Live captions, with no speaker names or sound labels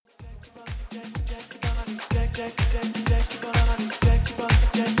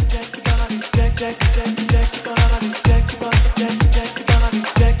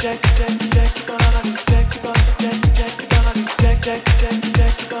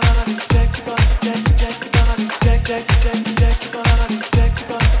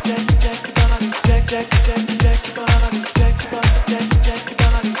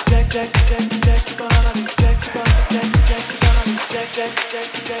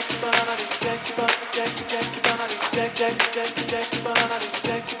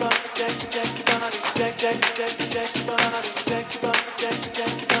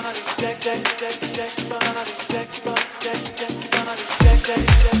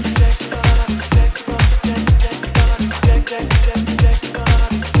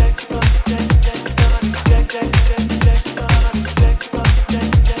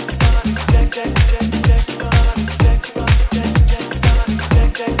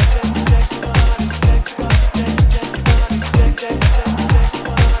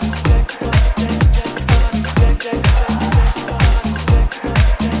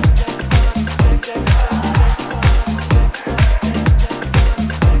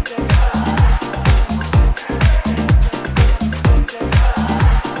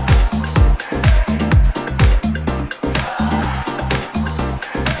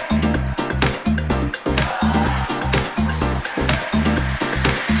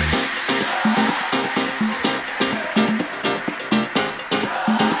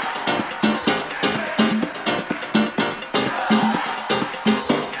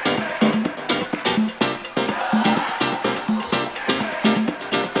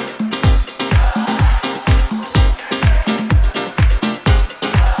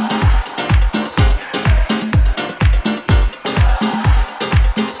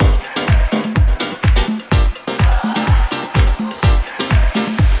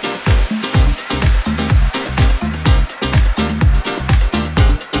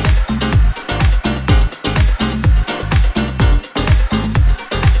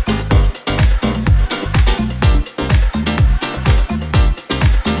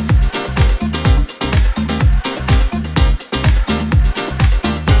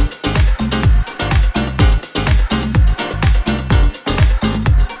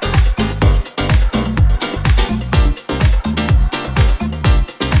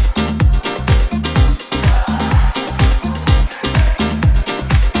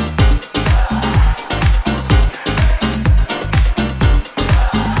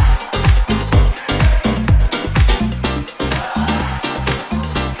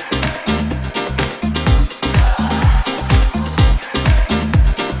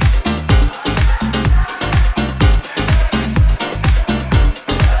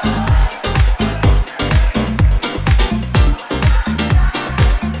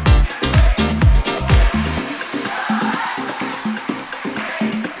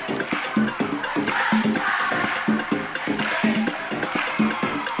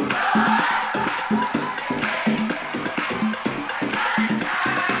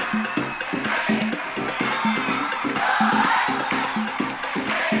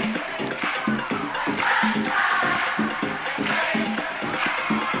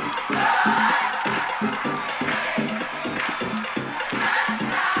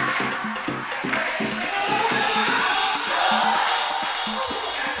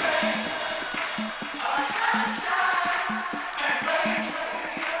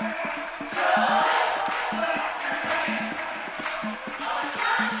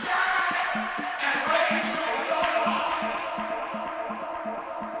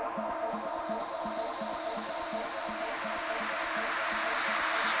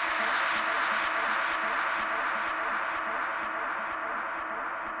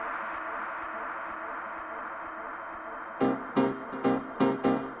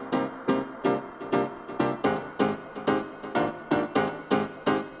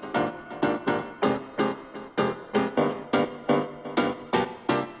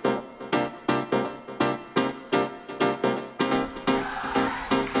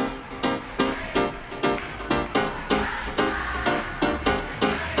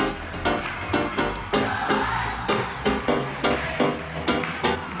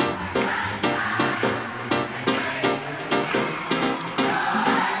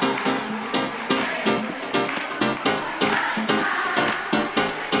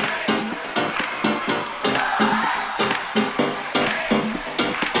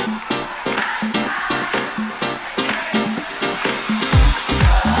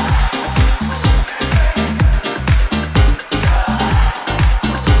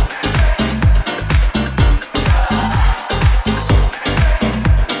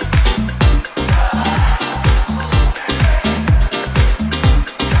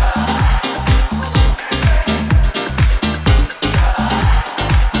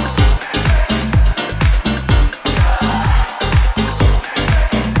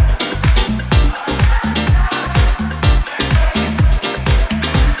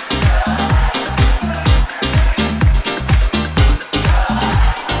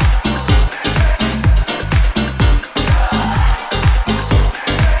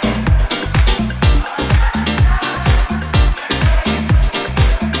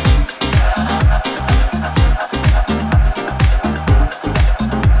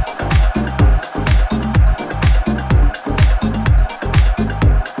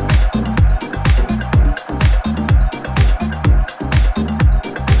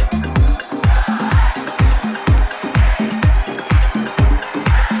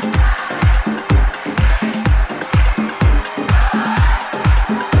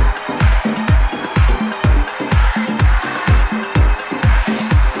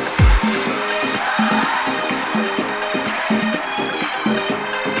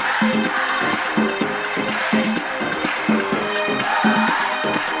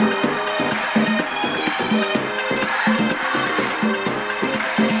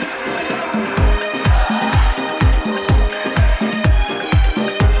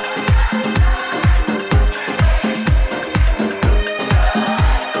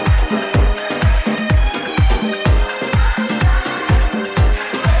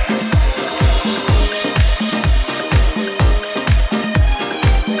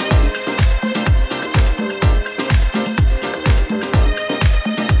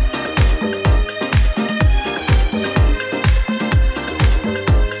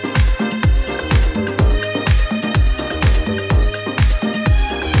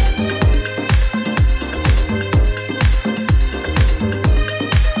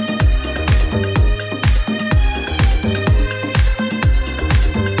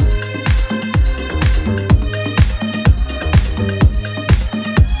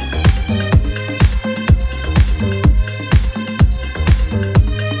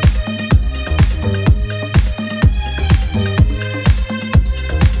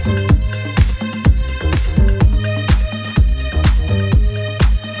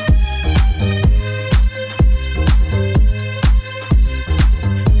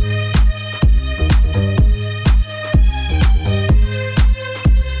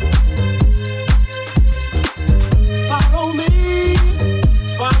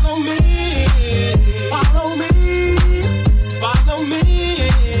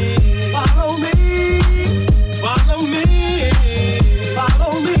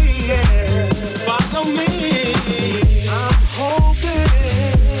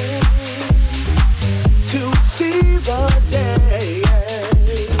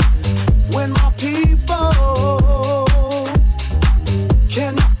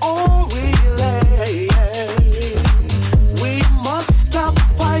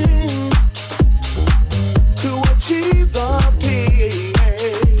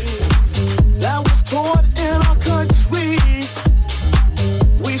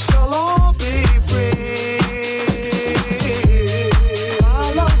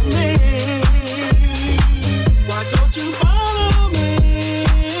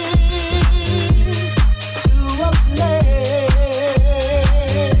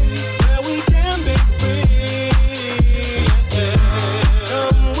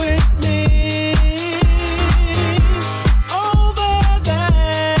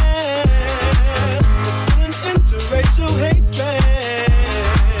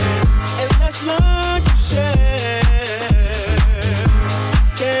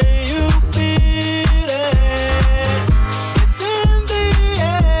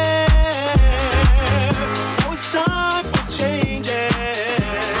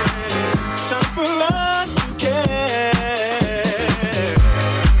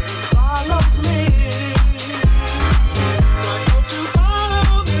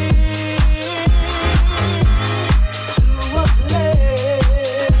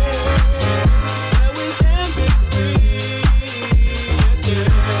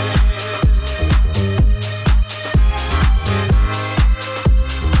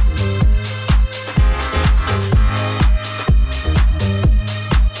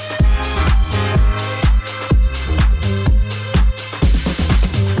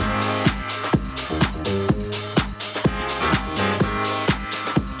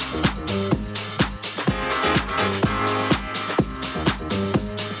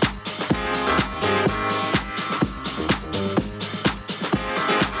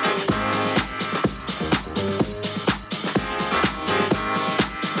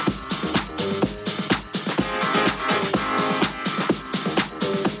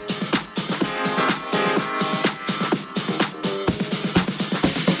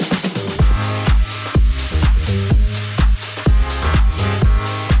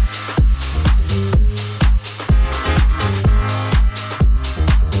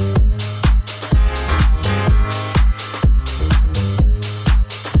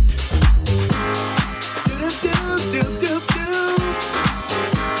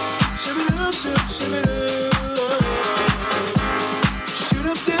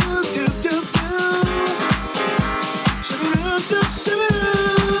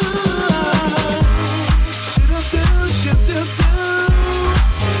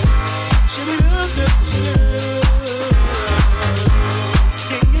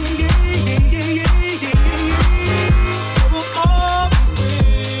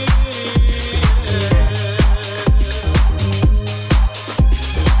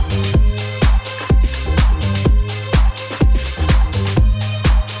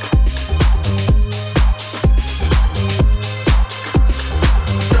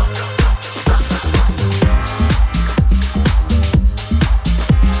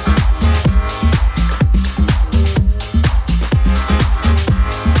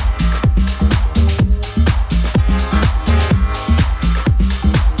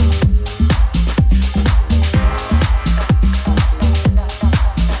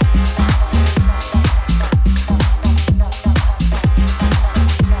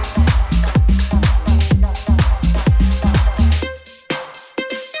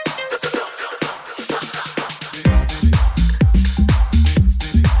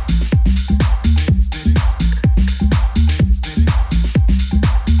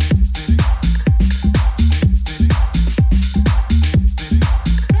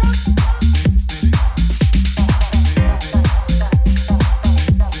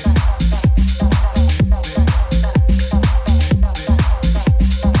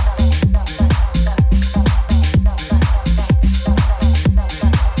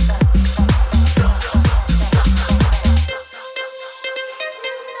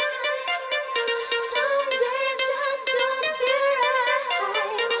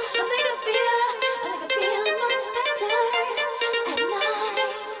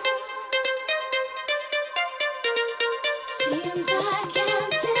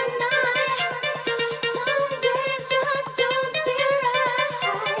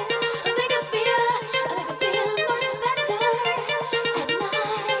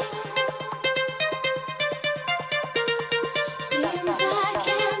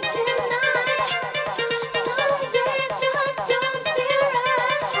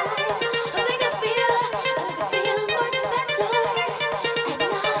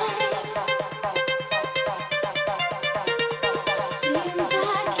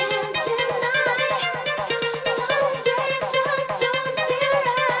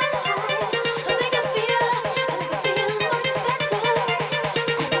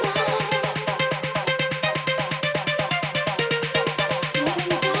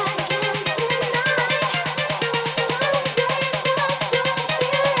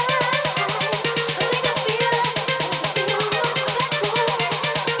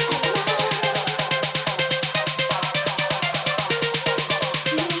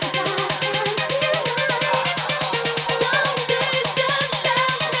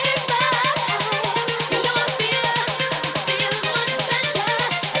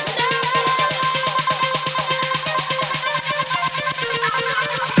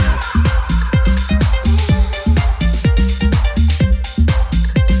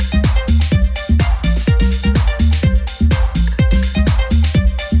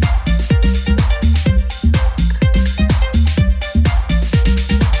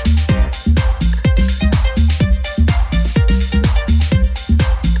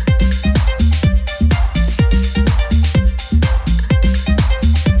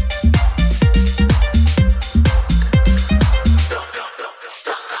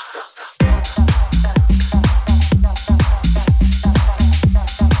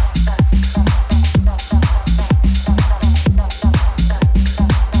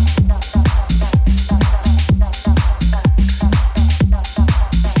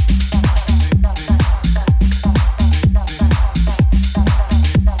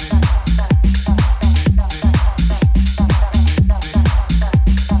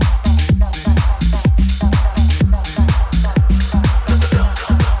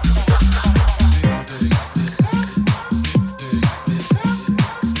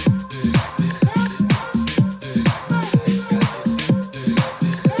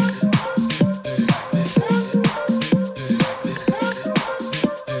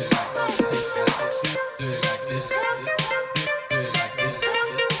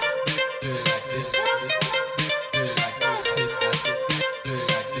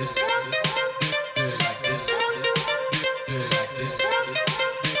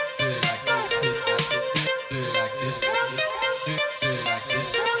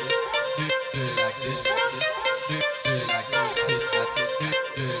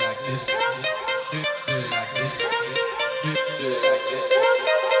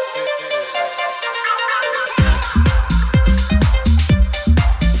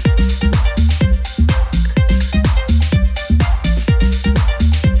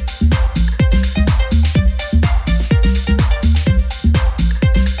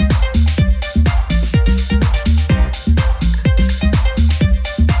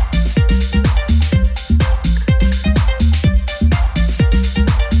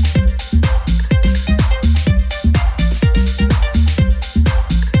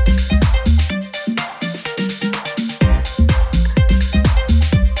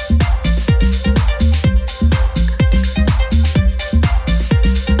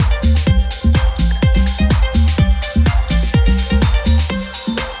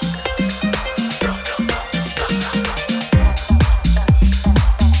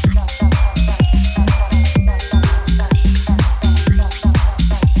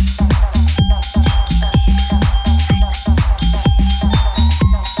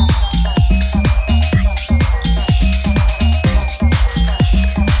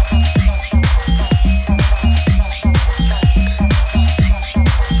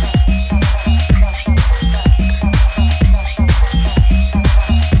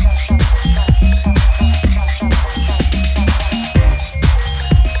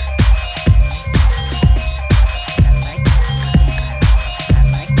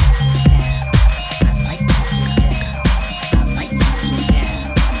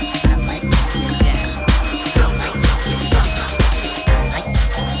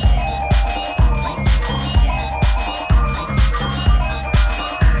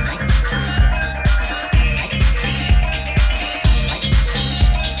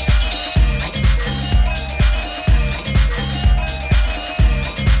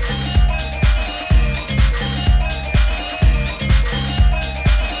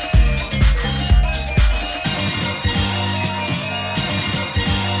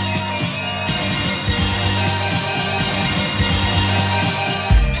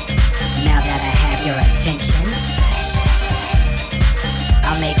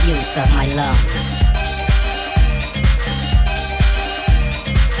of my lungs.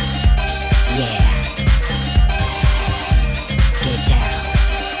 Yeah. Get down.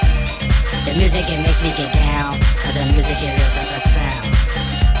 The music, it makes me get down. Cause the music, it reels up a sound.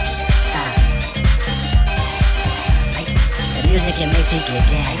 The music, it makes me get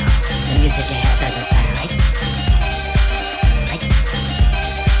down. The music, it has such a sound.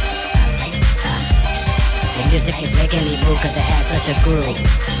 The music is making me move cause it has such a groove.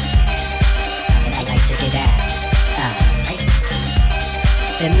 And I like to get out.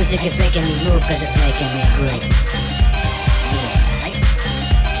 The music is making me move cause it's making me groove. Yeah.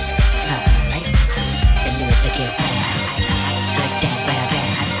 The music is down. Get down, down,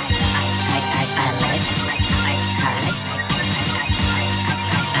 down.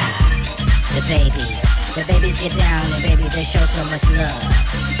 The babies get down and baby they show so much love.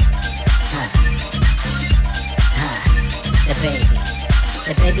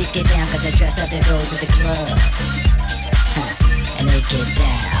 The babies get down cause they're dressed up, they go to the club. And they get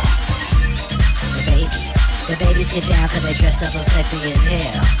down. The babies get down cause they're dressed up so sexy as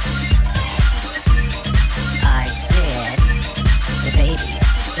hell. I said,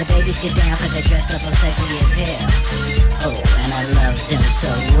 the babies get down cause they're dressed up so sexy as hell. Oh, and I love them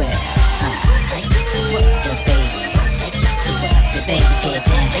so well. The babies get down. The babies just they like to get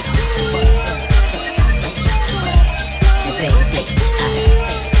down.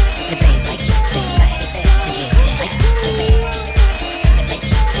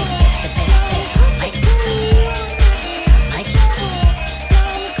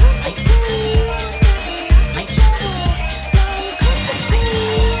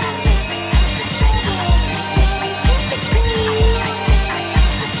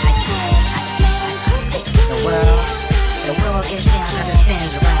 The world gets down cause it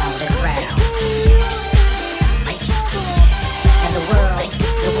spins round and round. And the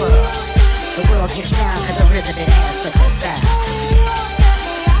world gets down cause the rhythm it has such a sound.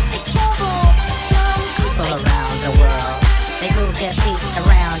 People around the world, they move their feet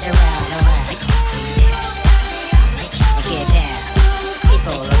around and round and round. And get down.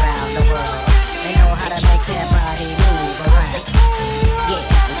 People around the world, they know how to make their body move around. Yeah,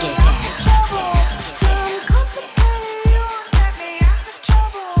 we get down.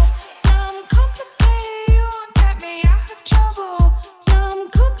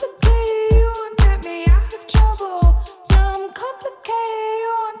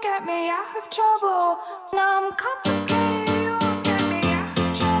 Trouble, now I'm complicated, you won't get me out of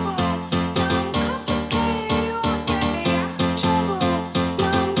trouble. Now I'm complicated, you won't get me out of trouble.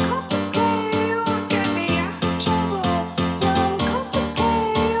 Now I'm complicated, you won't get me out of trouble. Now I'm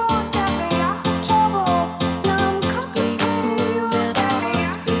complicated, you won't get me out of trouble. Now I'm complicated, you won't get me out of trouble. Move it on, speak, move it on,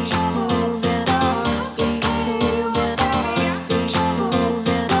 speak, move it on, speak, move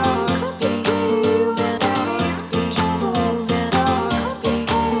it on, speak, move it on, speak, move it on.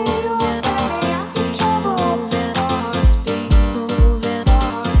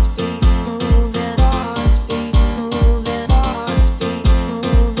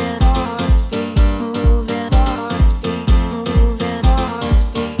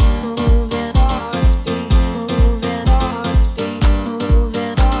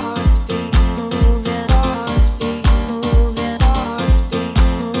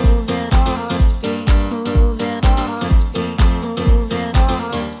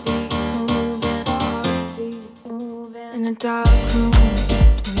 In a dark room,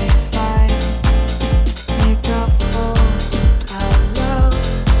 we fight, make up for our love.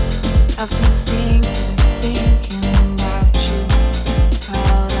 I've been thinking about you,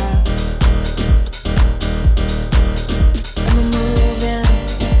 about us. And we're moving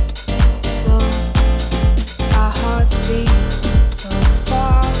slow, our hearts beat so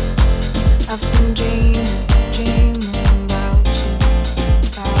far. I've been dreaming about you,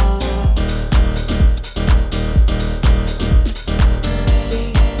 about us.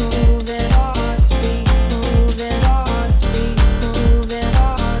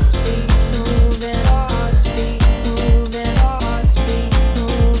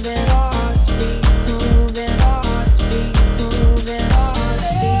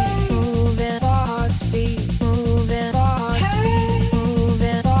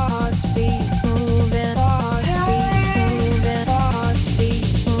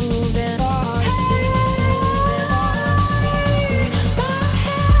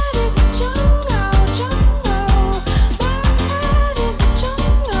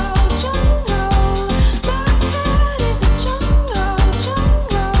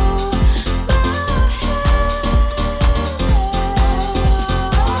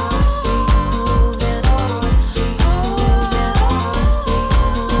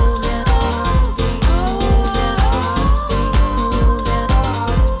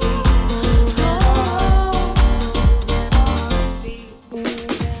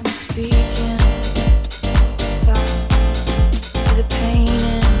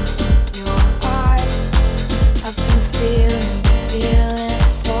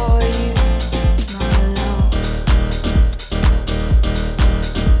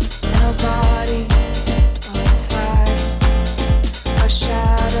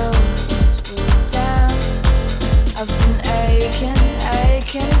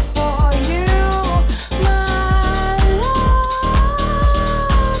 looking for you, my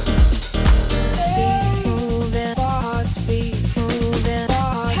love. Speed moving, heart speed moving,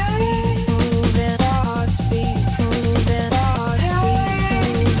 heart speed moving, heart speed moving, heart speed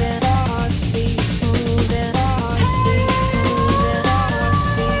moving, heart speed moving, heart speed moving, heart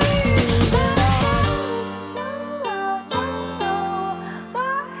speed moving, heart.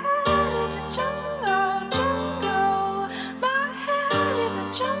 My head is a jungle, jungle. My head is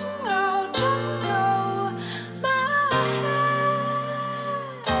a jungle.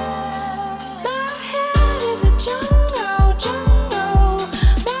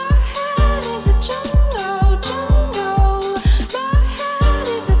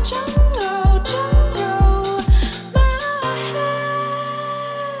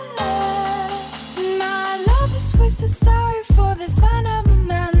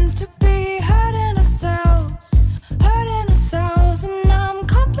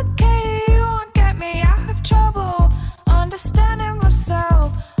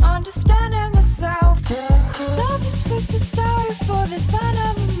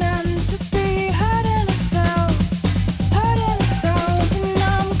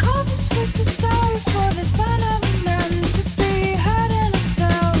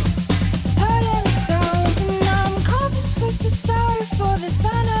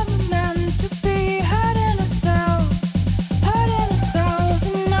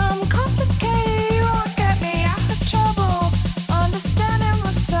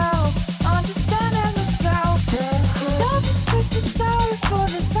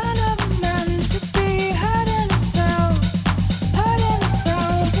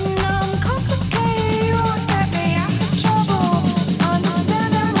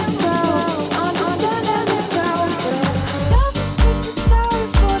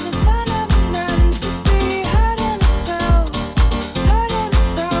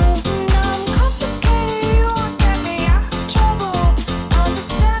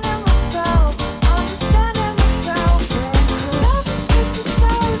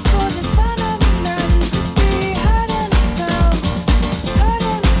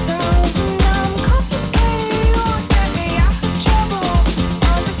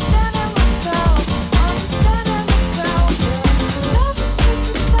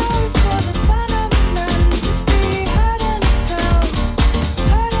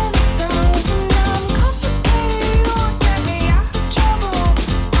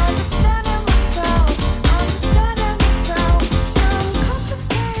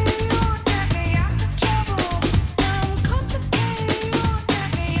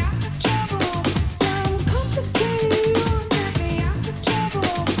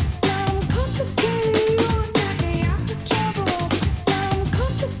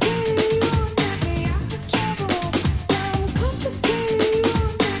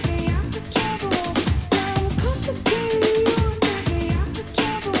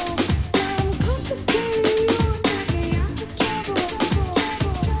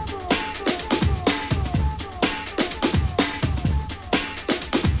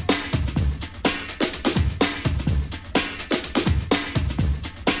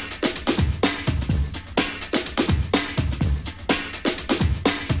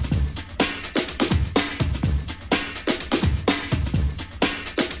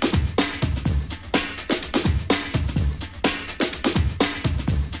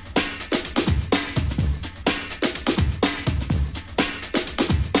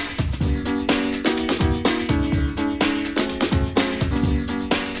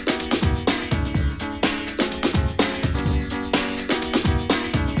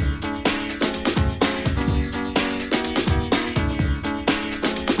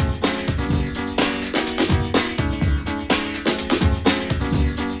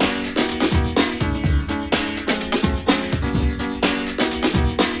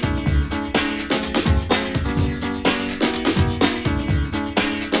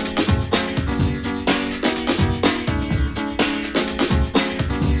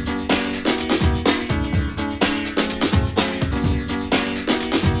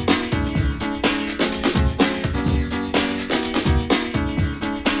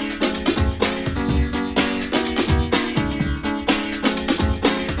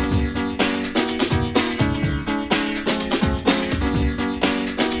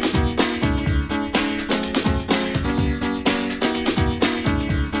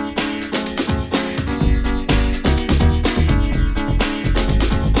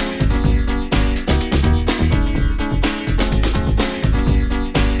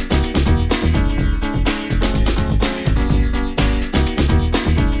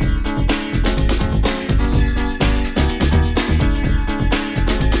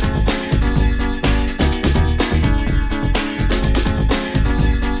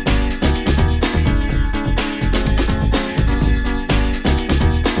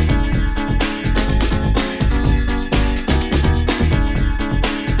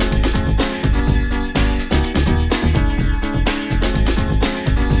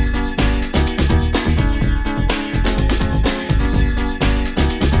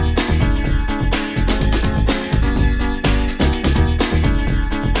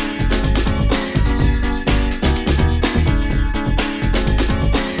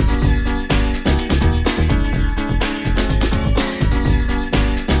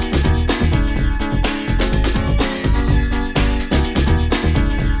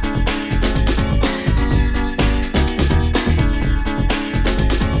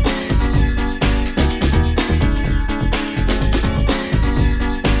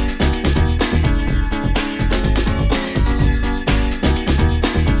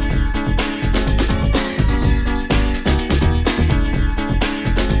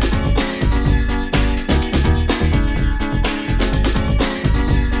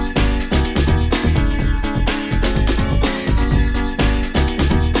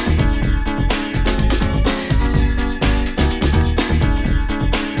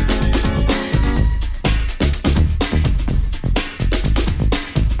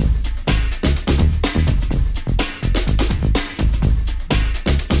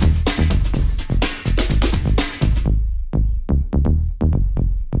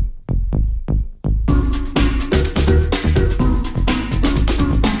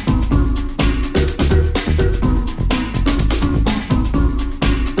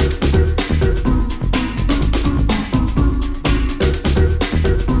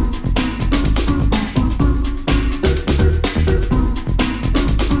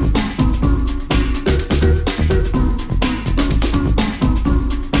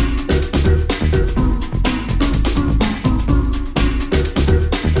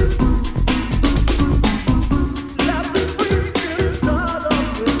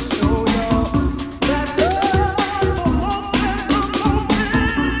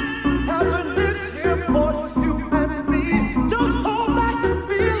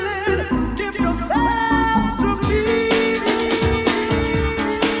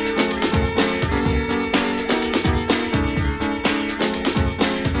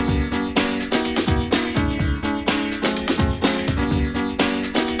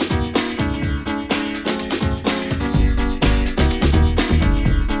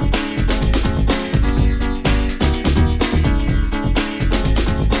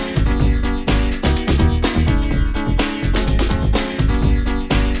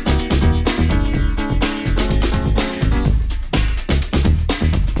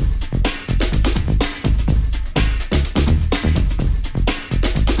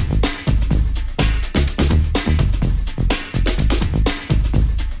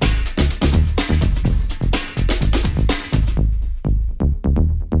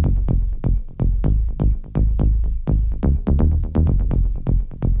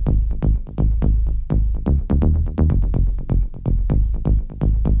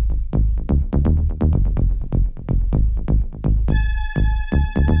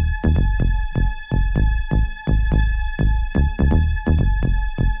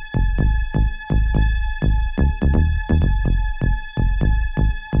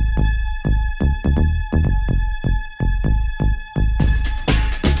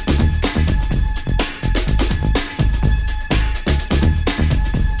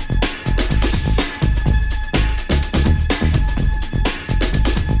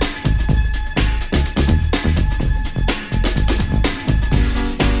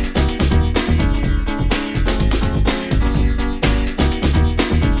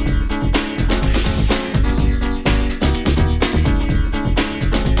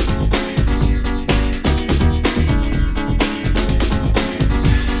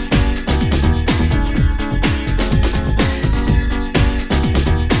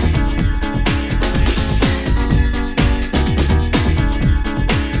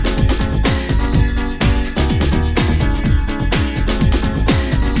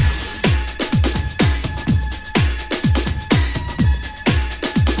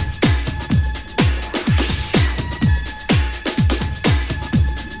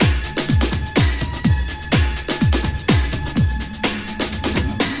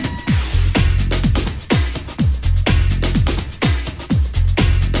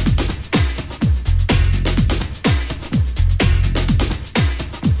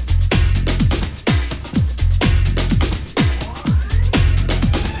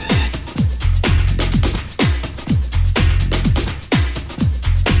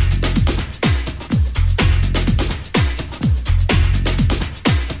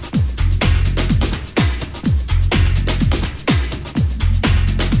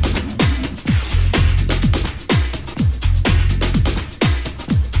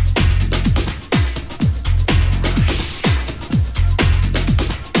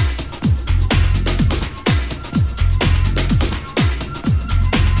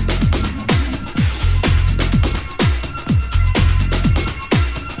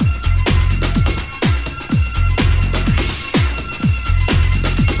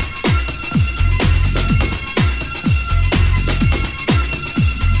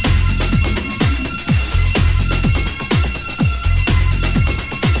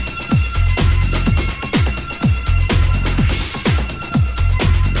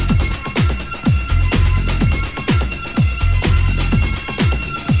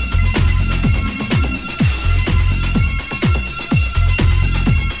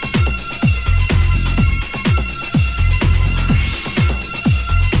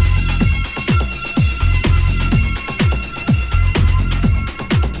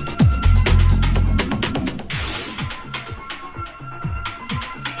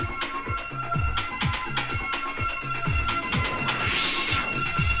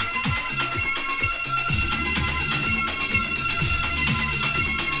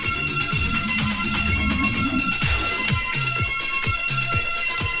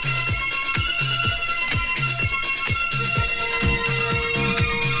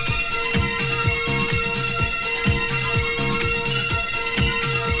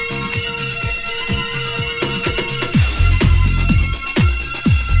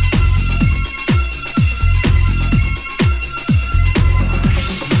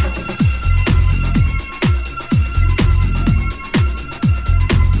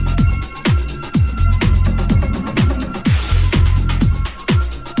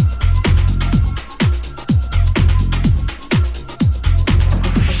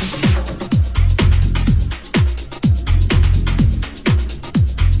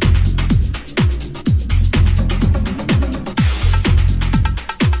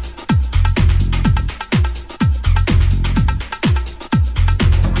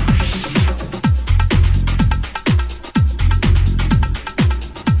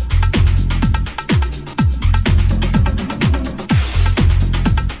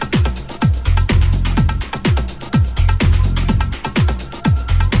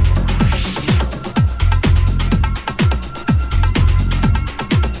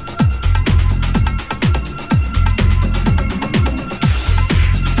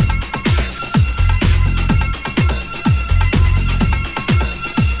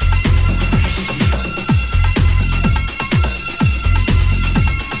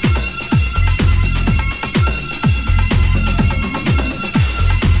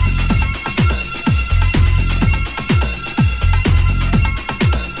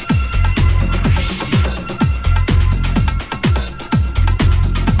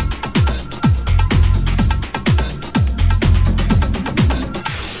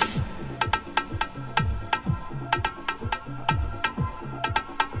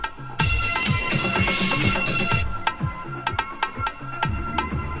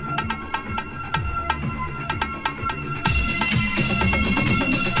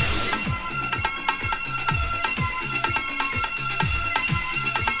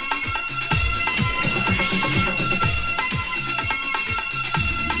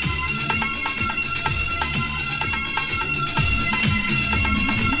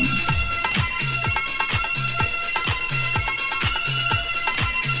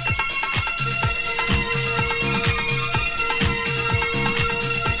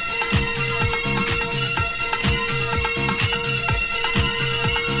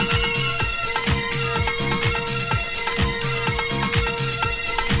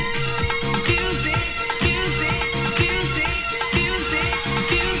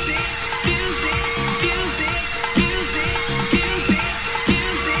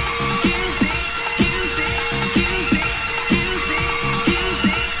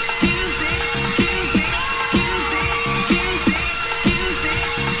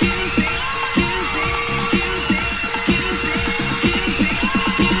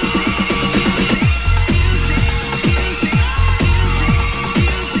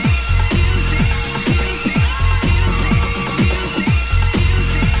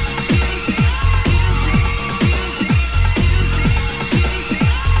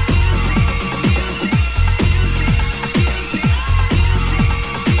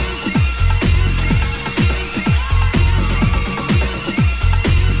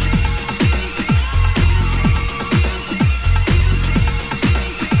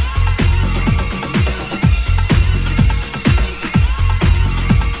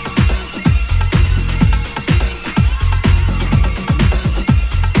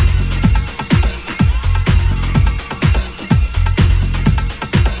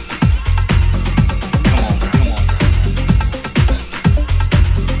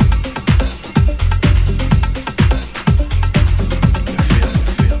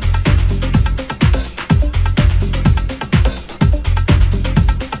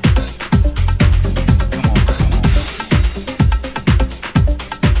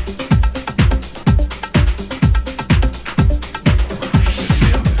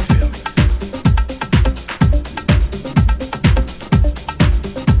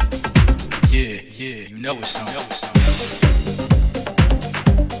 Yeah, you know it's on.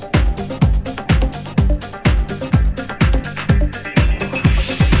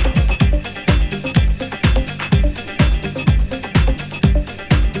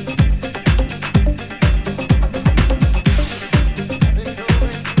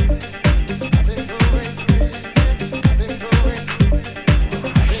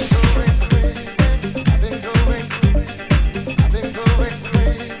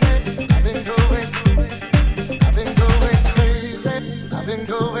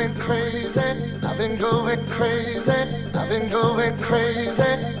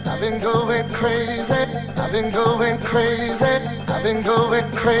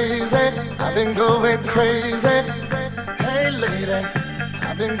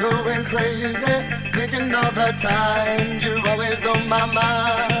 Time, you're always on my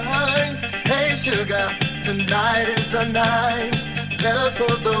mind. Hey sugar, tonight is the night. Let us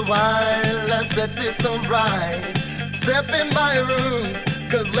pour the wine, let's set this alright. Step in my room,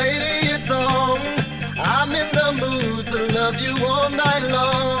 cause lady it's on. I'm in the mood to love you all night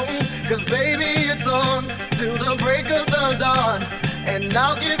long. Cause baby it's on, till the break of the dawn. And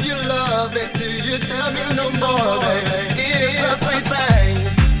I'll give you love until you tell me no more, baby. It's a sweet thing.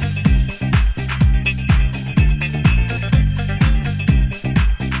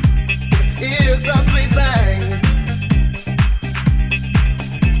 It's a sweet thing.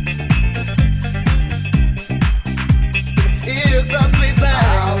 It's a sweet thing.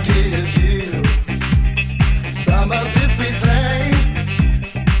 I'll give you some of this sweet thing,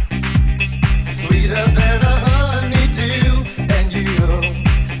 sweeter than a honeydew, and you'll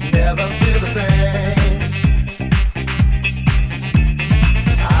never feel the same.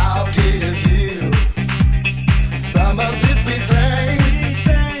 I'll give you some of this sweet thing.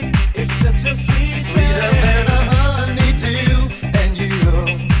 Sweeter than a honeydew, and you'll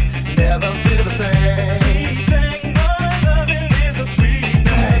never feel the same. Sweet thing, my loving is a sweet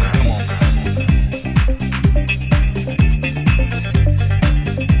thing.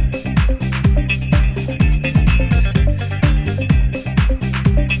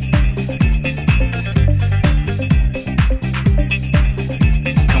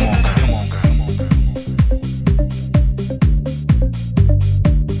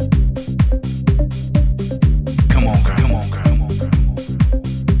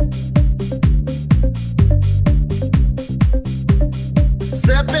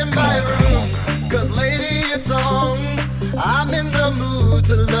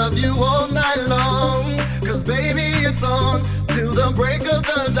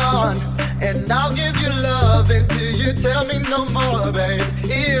 And I'll give you love until you tell me no more, babe.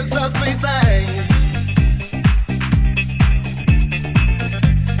 It's a sweet thing.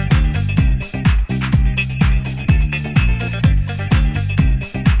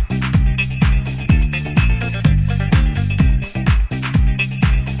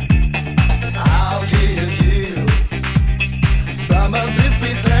 I'll give you some of this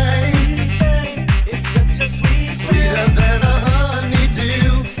sweet thing. It's such a sweet thing. Sweeter than a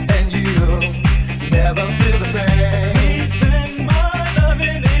honeydew, and you'll never feel the same. Sweet thing, my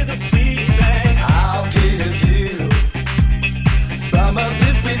loving is a sweet thing.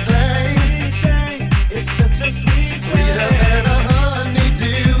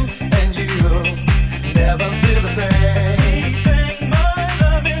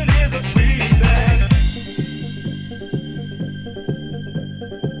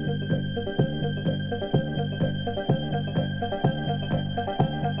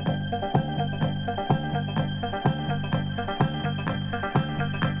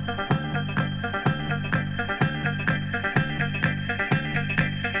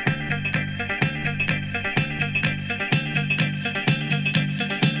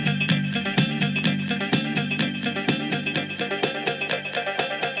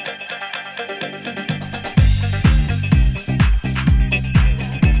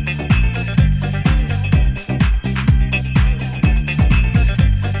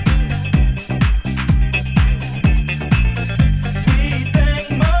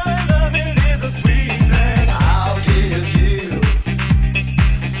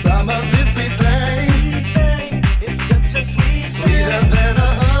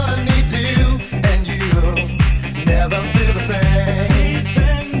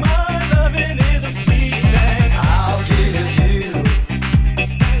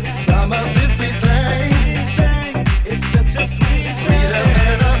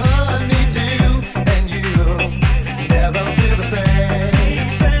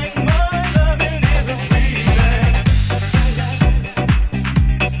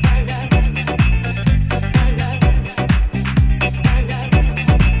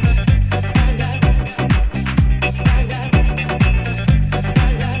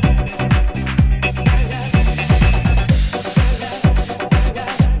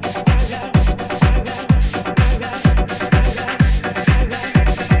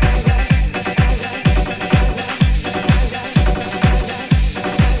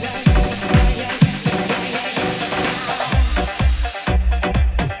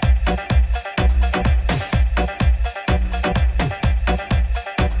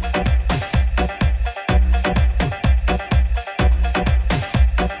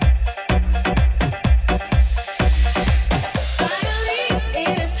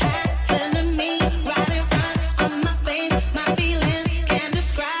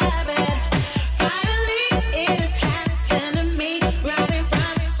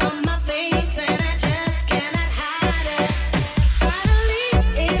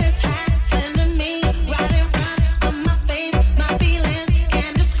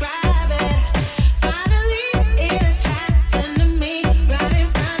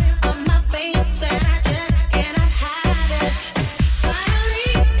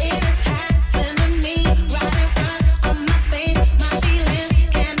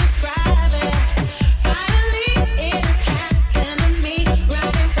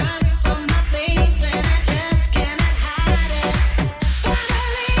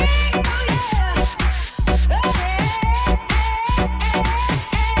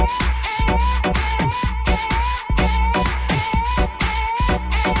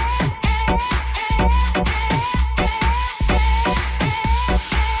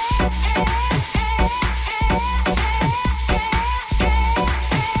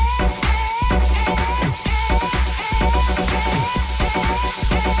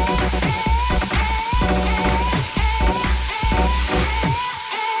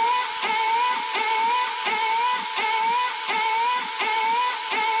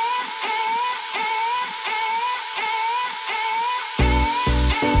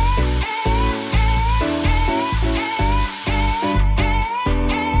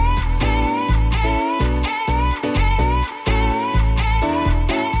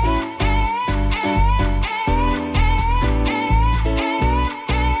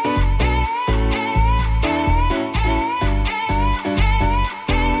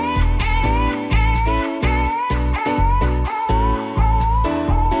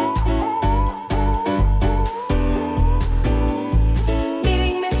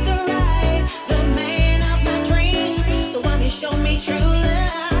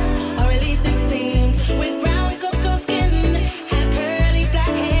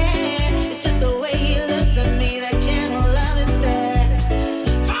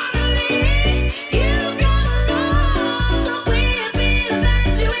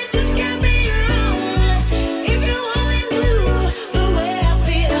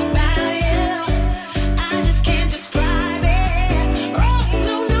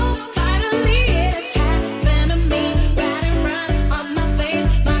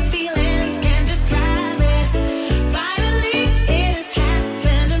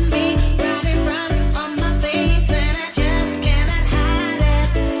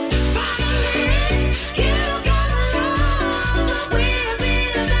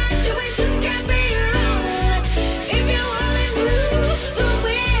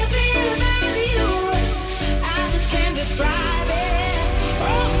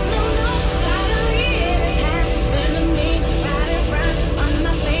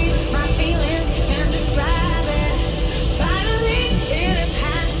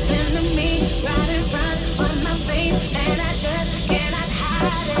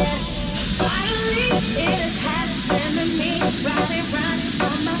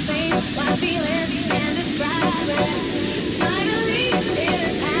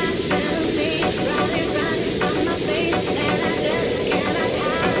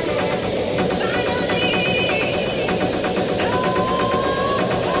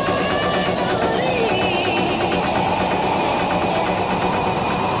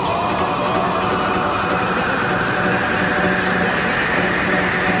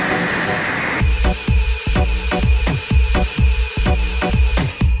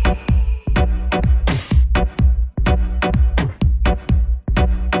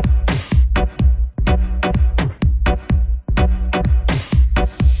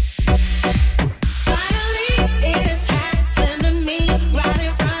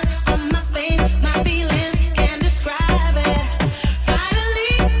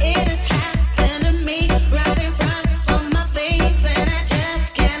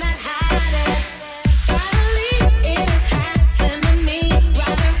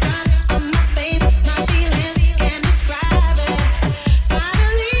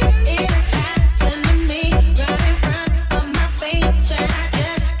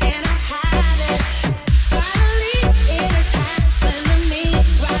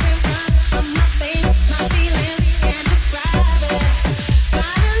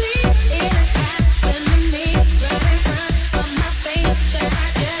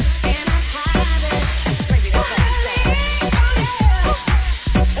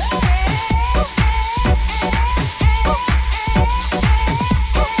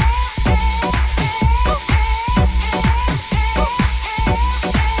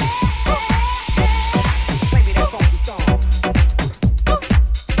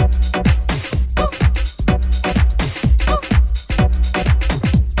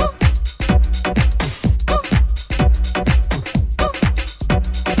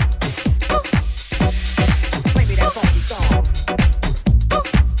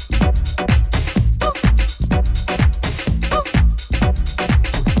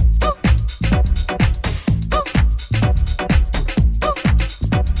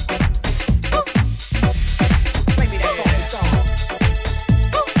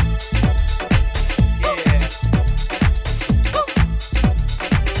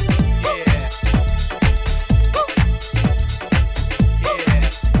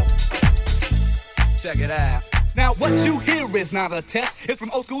 What you hear is not a test. It's from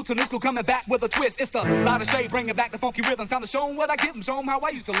old school to new school, coming back with a twist. It's the light of shade, bringing back the funky rhythm. Time to show 'em what I give 'em, show 'em how I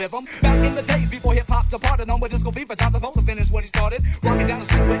used to live 'em. Back in the days before hip hop departed, on with disco fever, time supposed to finish what he started. Rocking down the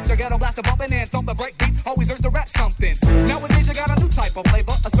street with your ghetto blaster bumping and thump the break beats. Always urge to rap something. Nowadays you got a new type of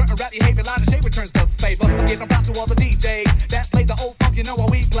flavor, a certain rap behavior. Light of shade returns the favor. I'm giving props to all the DJs that play the old funk, you know how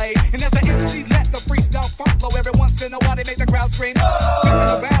we play. And as the MC let the freestyle funk flow, every once in a while they make the crowd scream.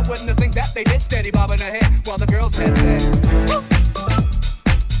 Jumping around, wouldn't have think that they did, steady bobbing their head while the girls head said.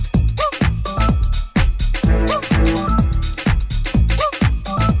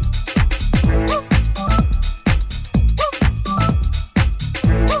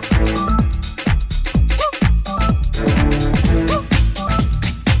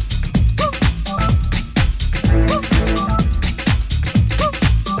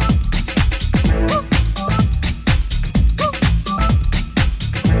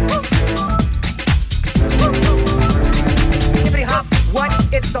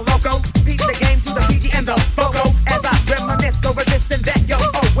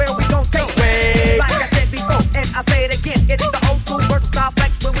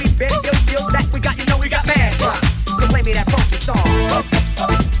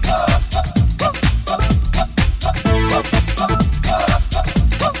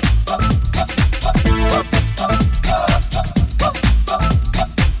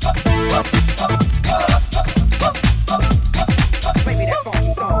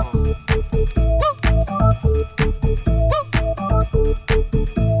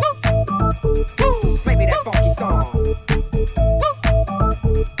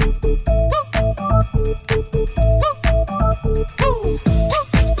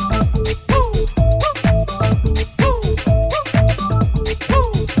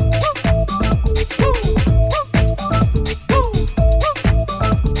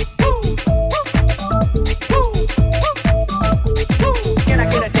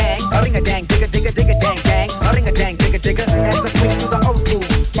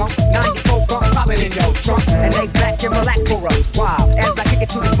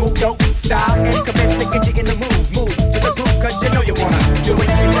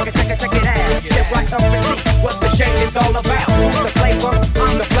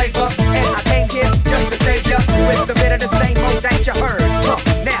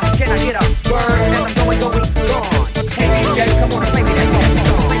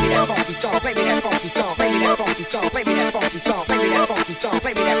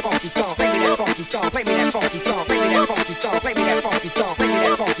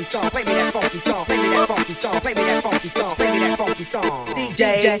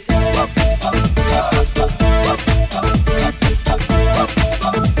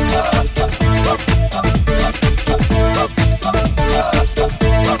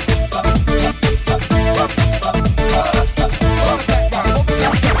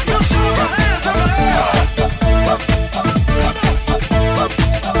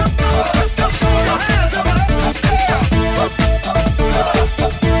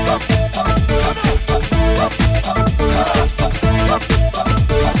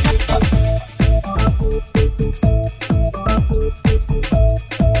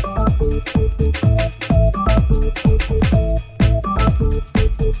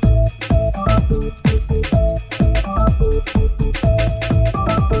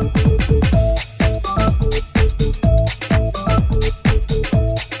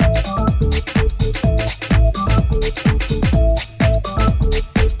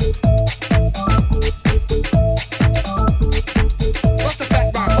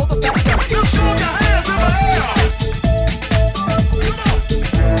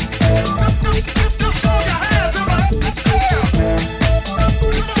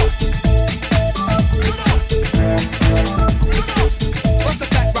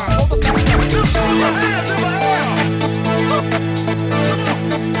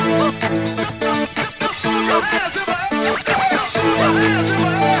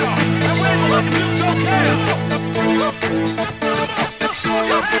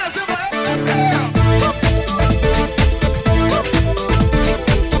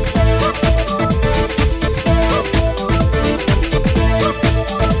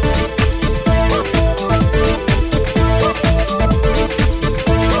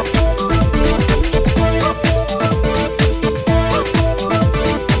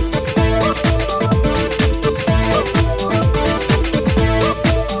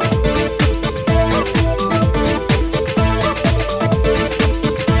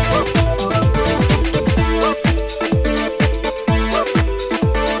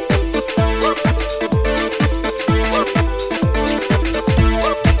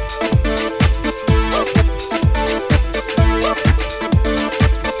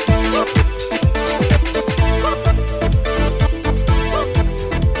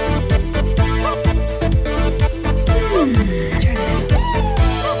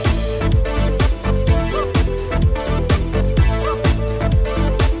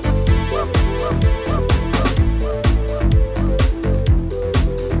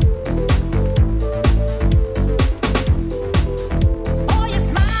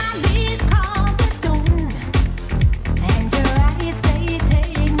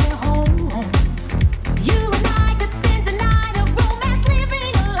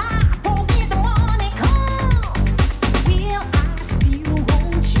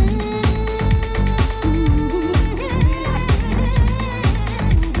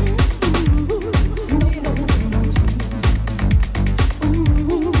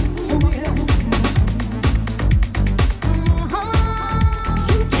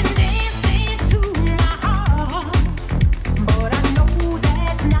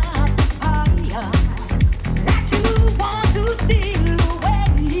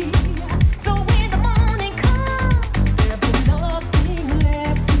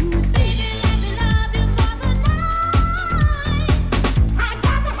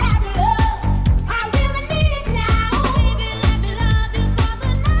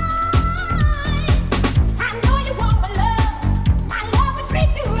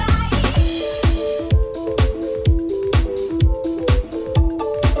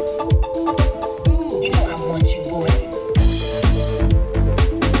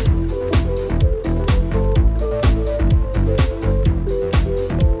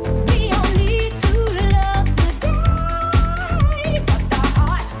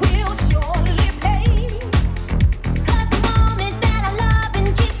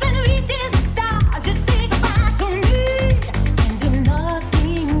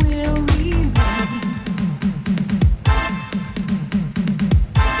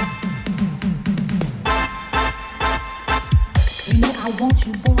 want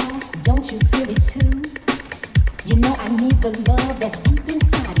you, boy. Don't you feel it too? You know I need the love that's deep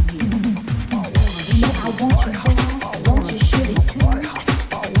inside of you. You know I want you, boy. Don't you feel it too?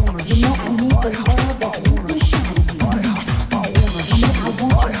 You know I need the love that's deep inside of you. You know I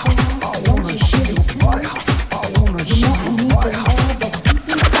want you, boy. Don't you feel it too? You know I need the love that's deep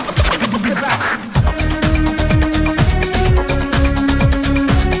inside of you.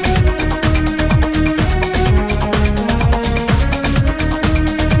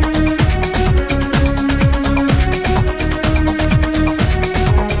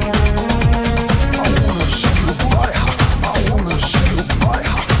 I wanna see you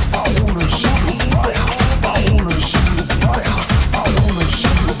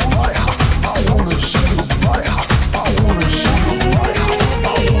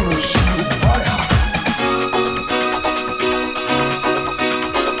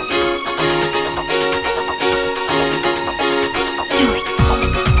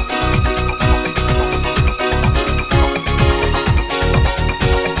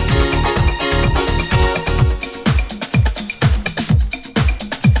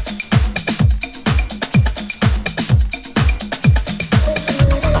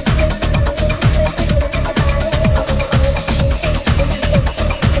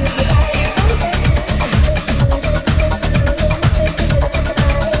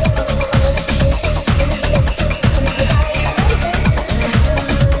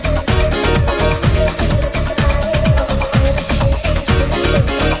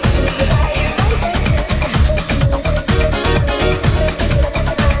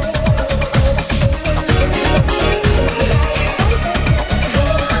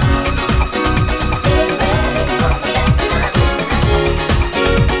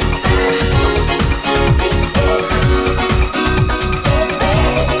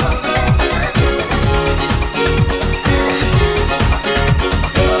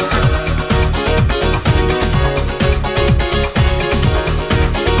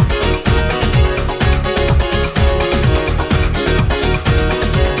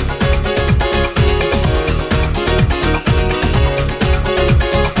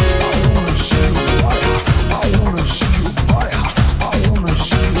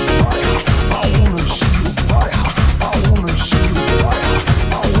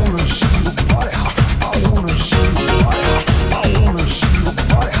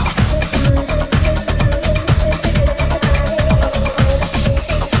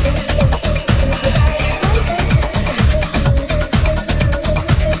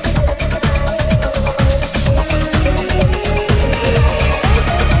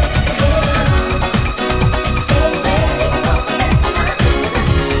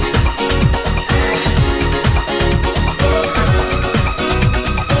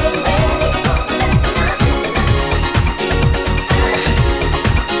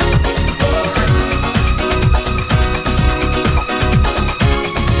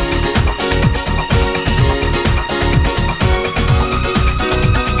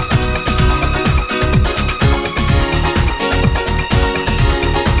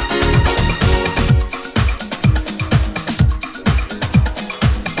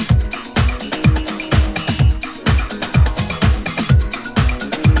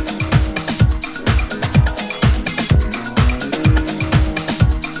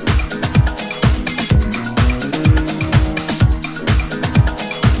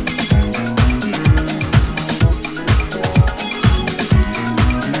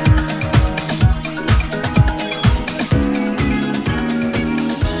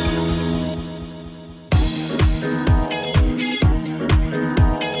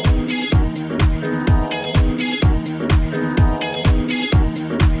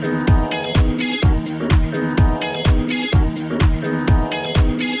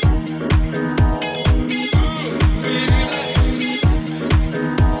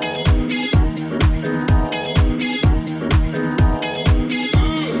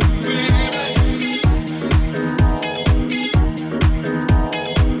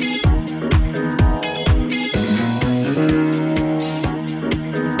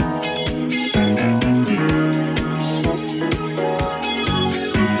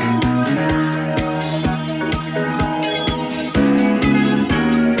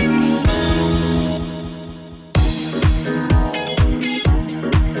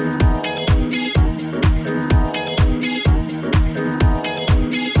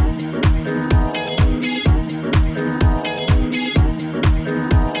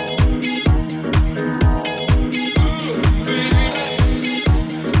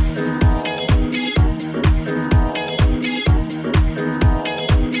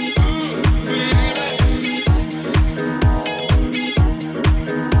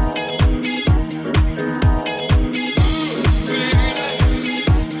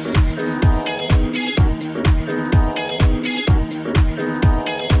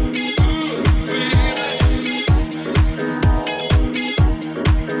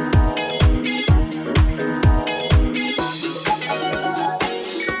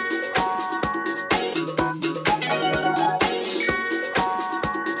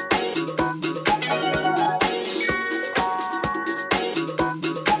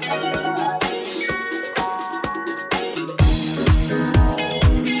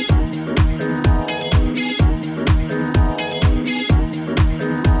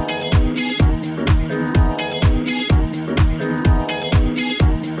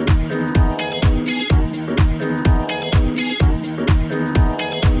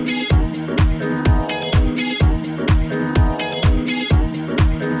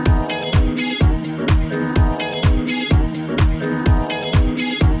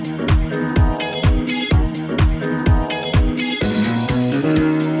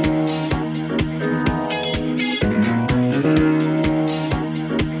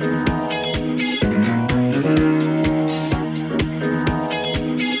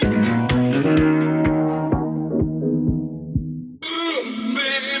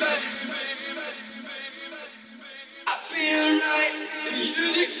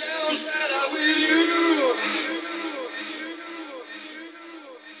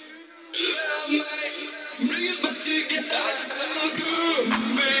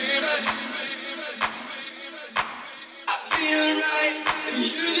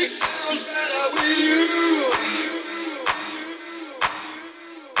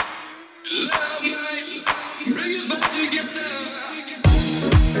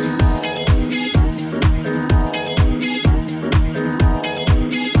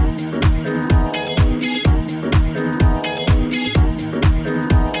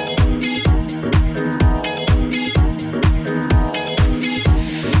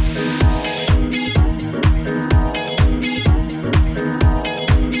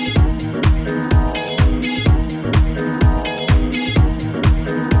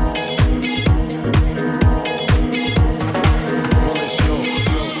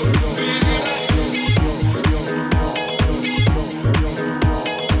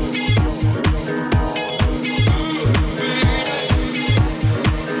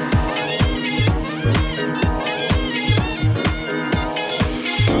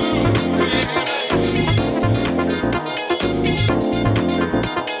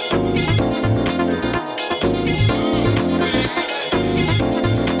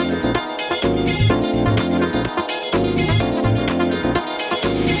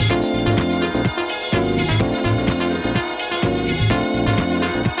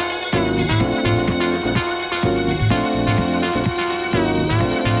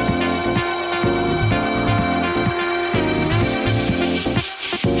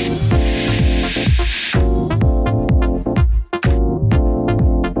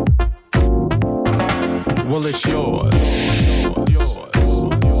Well, it's yours.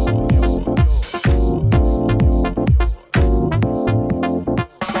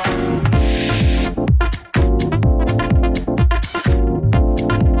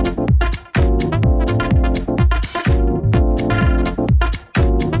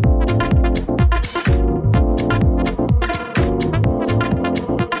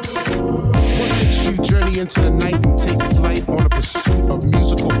 Into the night and take flight on a pursuit of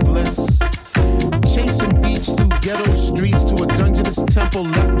musical bliss. Chasing beats through ghetto streets to a dungeonous temple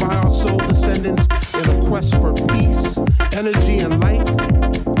left by our soul descendants in a quest for peace, energy, and light.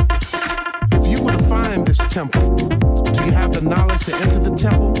 If you were to find this temple, do you have the knowledge to enter the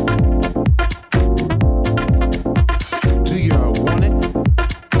temple? Do you want it?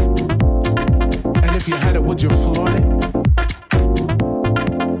 And if you had it, would you flaunt it?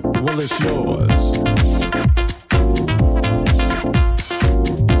 Well, it's yours.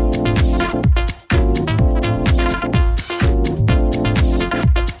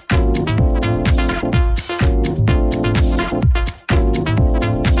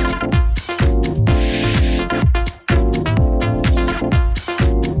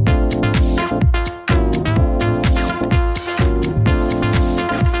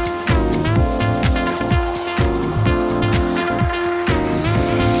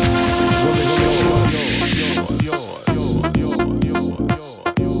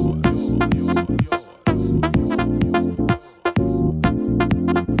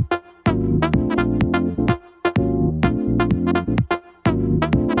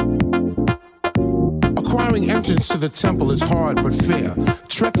 To the temple is hard but fair.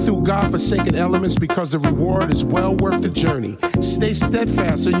 Trek through God-forsaken elements because the reward is well worth the journey. Stay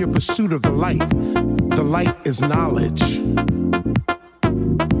steadfast in your pursuit of the light. The light is knowledge.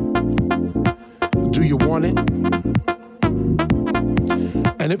 Do you want it?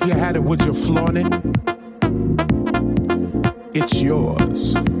 And if you had it, would you flaunt it? It's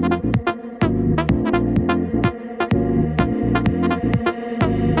yours.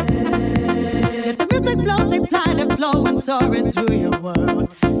 Flowing, soaring through your world.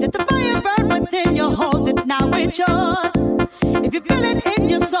 Let the fire burn within you, hold it now, it's yours. If you feel it in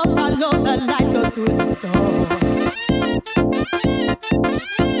your soul, follow the light, go through the storm.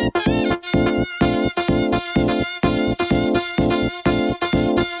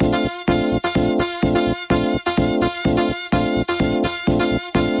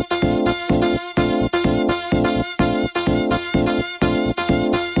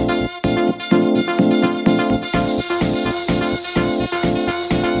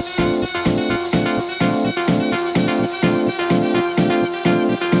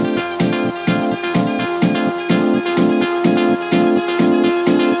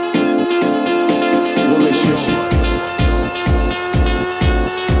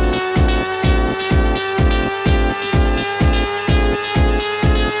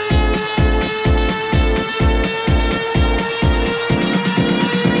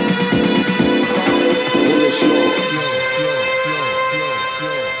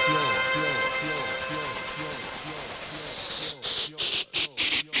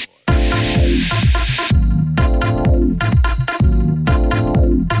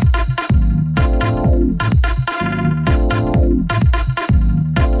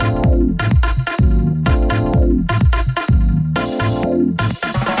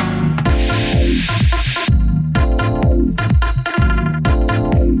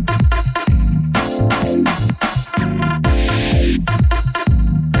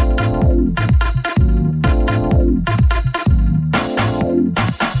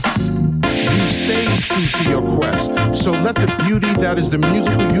 true to your quest. So let the beauty that is the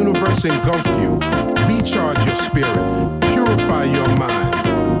musical universe engulf you. Recharge your spirit, purify your mind,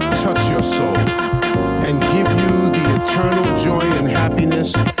 touch your soul, and give you the eternal joy and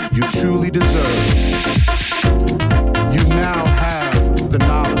happiness you truly deserve. You now have the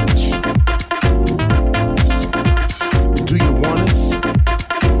knowledge. Do you want it?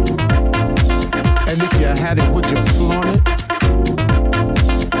 And if you had it, would you flaunt it?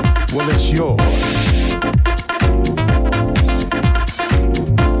 Well, it's yours.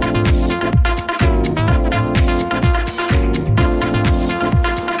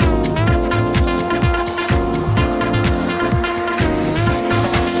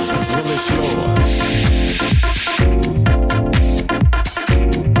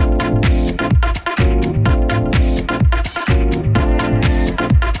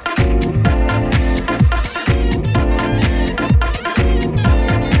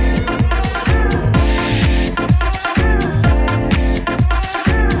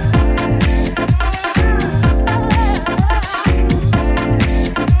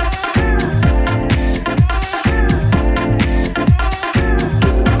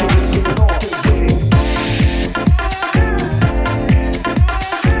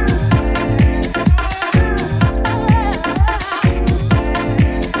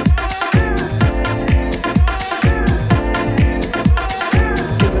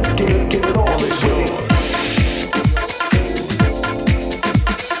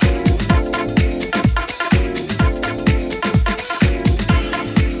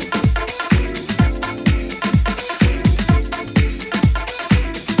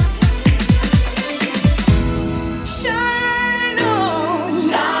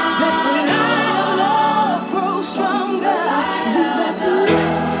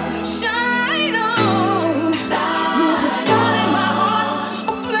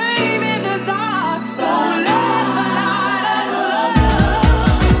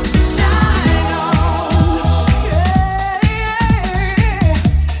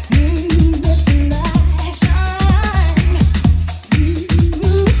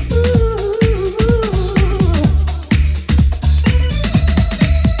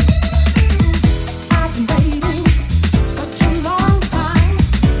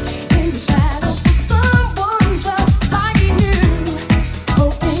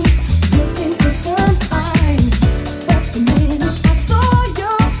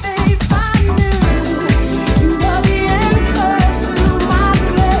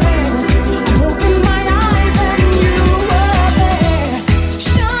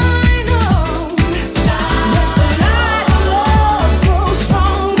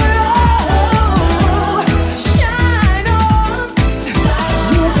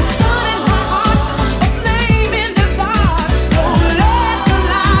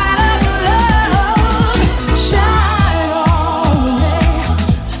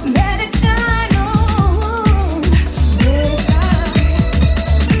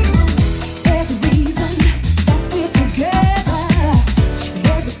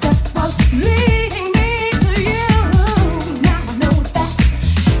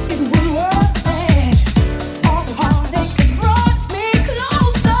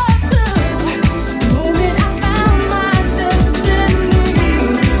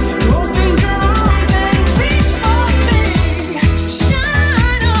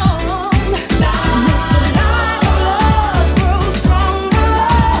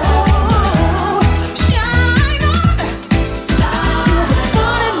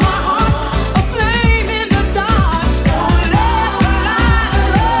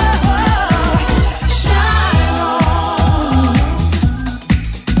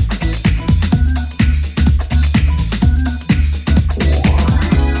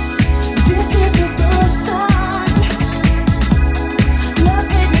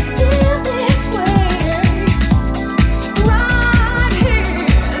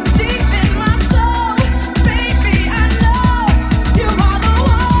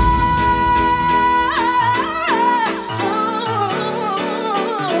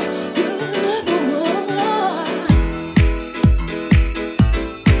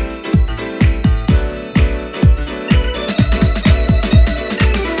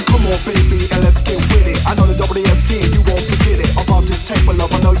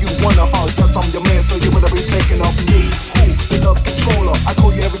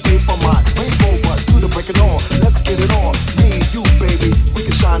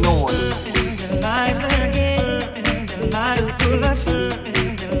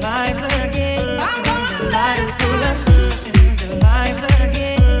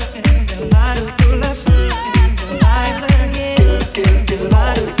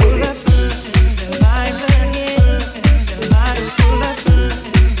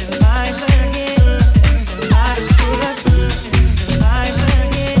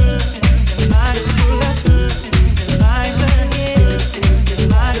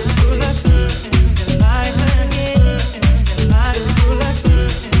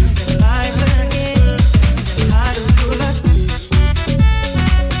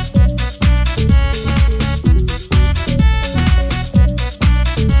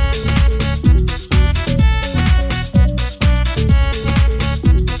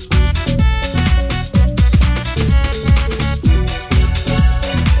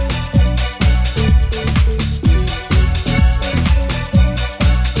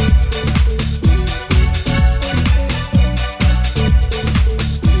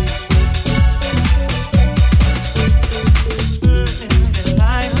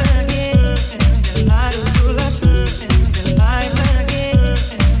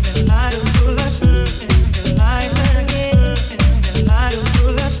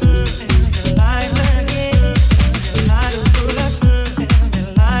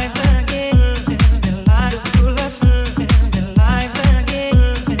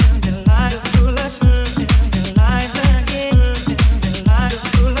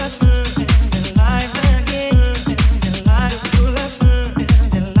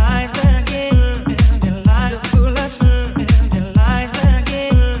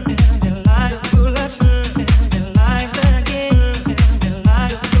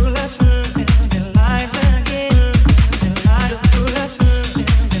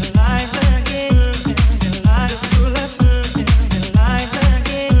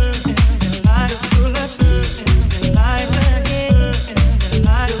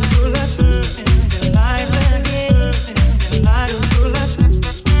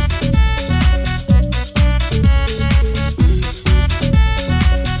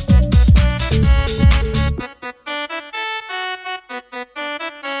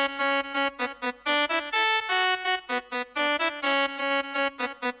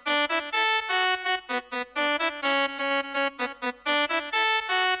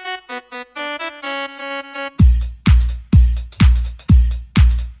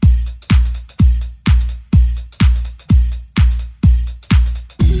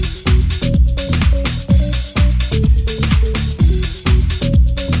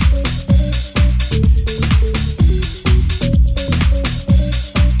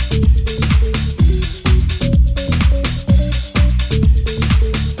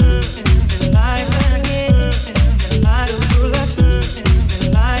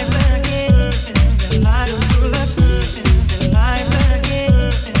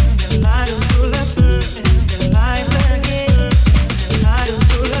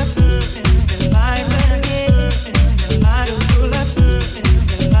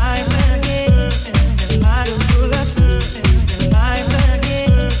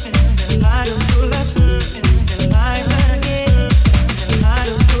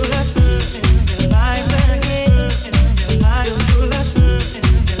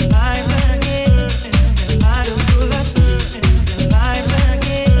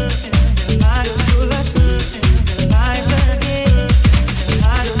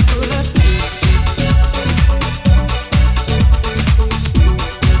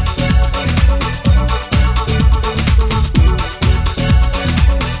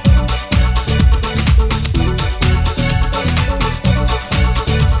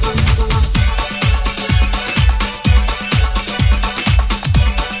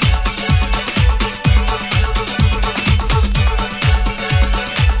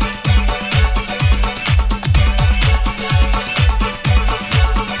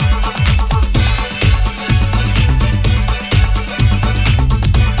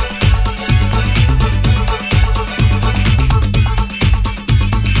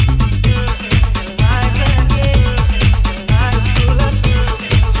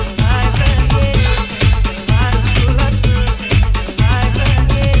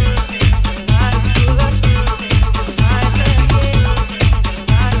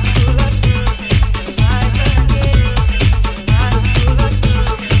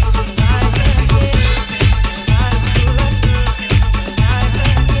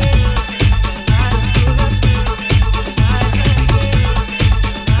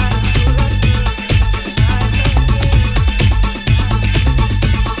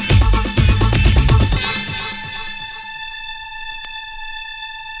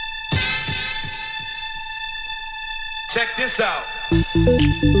 Check this out.